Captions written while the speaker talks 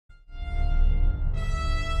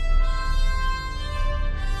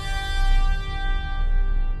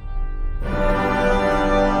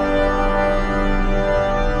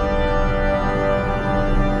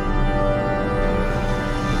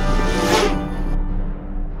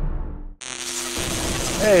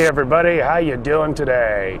Hey everybody, how you doing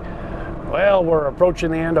today? Well, we're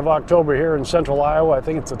approaching the end of October here in central Iowa. I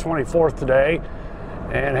think it's the 24th today,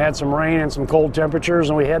 and had some rain and some cold temperatures,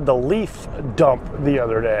 and we had the leaf dump the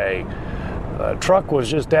other day. The truck was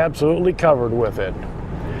just absolutely covered with it.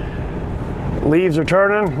 Leaves are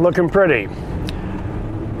turning, looking pretty.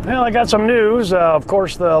 Well, I got some news. Of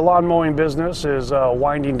course, the lawn mowing business is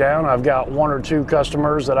winding down. I've got one or two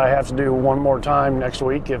customers that I have to do one more time next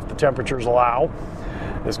week if the temperatures allow.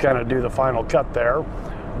 Just kind of do the final cut there.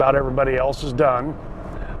 About everybody else is done.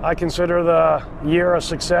 I consider the year a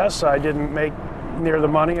success. I didn't make near the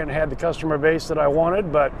money and had the customer base that I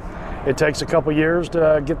wanted, but it takes a couple years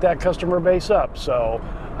to get that customer base up. So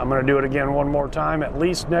I'm going to do it again one more time at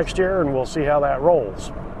least next year, and we'll see how that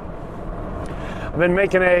rolls. I've been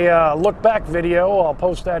making a look back video. I'll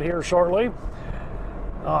post that here shortly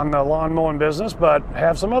on the lawn mowing business, but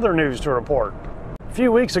have some other news to report. A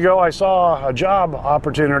few weeks ago, I saw a job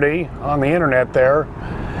opportunity on the internet there.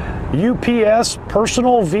 UPS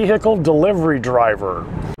Personal Vehicle Delivery Driver.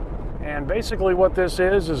 And basically what this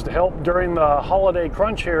is to help during the holiday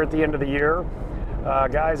crunch here at the end of the year.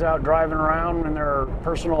 Guys out driving around in their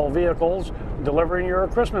personal vehicles, delivering your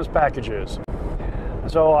Christmas packages.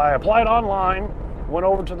 So I applied online, went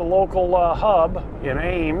over to the local hub in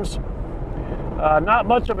Ames. Not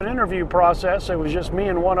much of an interview process. It was just me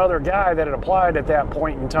and one other guy that had applied at that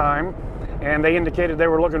point in time, and they indicated they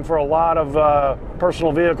were looking for a lot of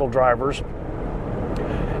personal vehicle drivers.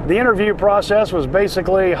 The interview process was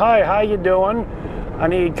basically, hi, how you doing? I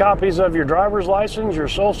need copies of your driver's license, your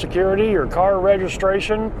social security, your car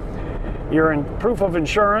registration, your proof of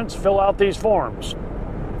insurance, fill out these forms.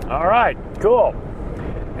 All right, cool.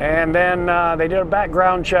 And then they did a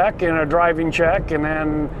background check and a driving check, and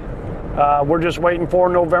then we're just waiting for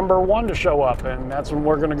November 1 to show up, and that's when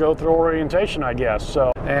we're going to go through orientation, I guess.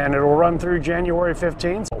 So, and it'll run through January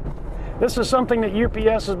 15th. This is something that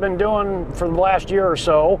UPS has been doing for the last year or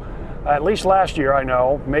so, at least last year, I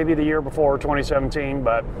know, maybe the year before, 2017,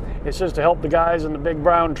 but it's just to help the guys in the big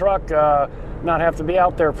brown truck not have to be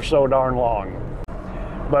out there for so darn long.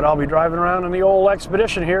 But I'll be driving around in the old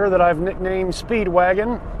Expedition here that I've nicknamed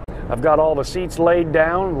Speedwagon. I've got all the seats laid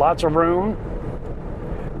down, lots of room.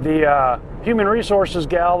 The human resources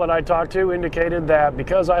gal that I talked to indicated that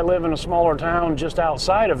because I live in a smaller town just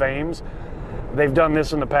outside of Ames, they've done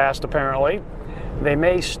this in the past apparently, they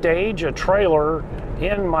may stage a trailer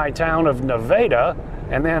in my town of Nevada,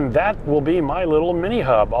 and then that will be my little mini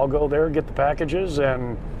hub. I'll go there, get the packages,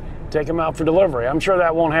 and take them out for delivery. I'm sure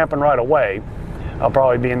that won't happen right away. I'll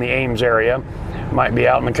probably be in the Ames area, might be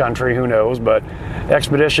out in the country, who knows, but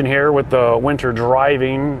Expedition here with the winter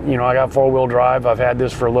driving, you know, I got four-wheel drive. I've had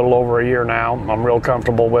this for a little over a year now. I'm real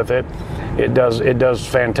comfortable with it. It does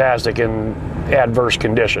fantastic in adverse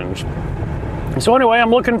conditions. So anyway,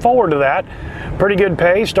 I'm looking forward to that. Pretty good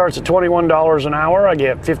pay, starts at $21 an hour. I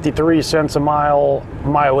get 53 cents a mile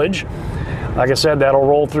mileage. Like I said, that'll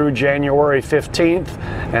roll through January 15th,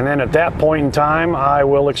 and then at that point in time, I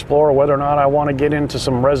will explore whether or not I want to get into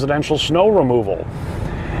some residential snow removal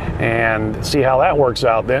and see how that works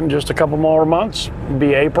out then. Just a couple more months,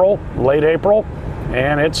 be April, late April,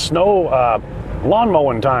 and it's snow lawn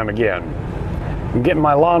mowing time again. I'm getting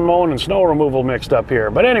my lawn mowing and snow removal mixed up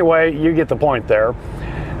here, but anyway, you get the point there.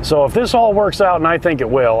 So if this all works out, and I think it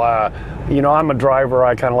will, you know, I'm a driver.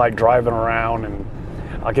 I kind of like driving around, and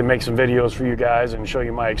I can make some videos for you guys and show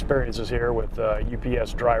you my experiences here with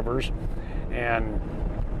UPS drivers, and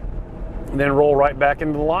then roll right back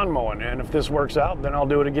into the lawn mowing. And if this works out, then I'll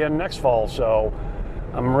do it again next fall. So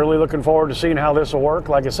I'm really looking forward to seeing how this will work.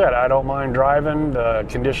 Like I said, I don't mind driving. The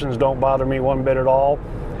conditions don't bother me one bit at all.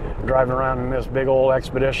 Driving around in this big old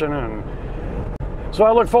Expedition, and so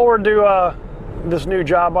I look forward to this new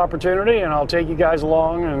job opportunity, and I'll take you guys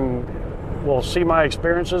along and we'll see my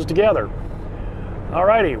experiences together.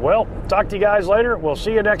 Alrighty, well, talk to you guys later. We'll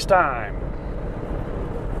see you next time.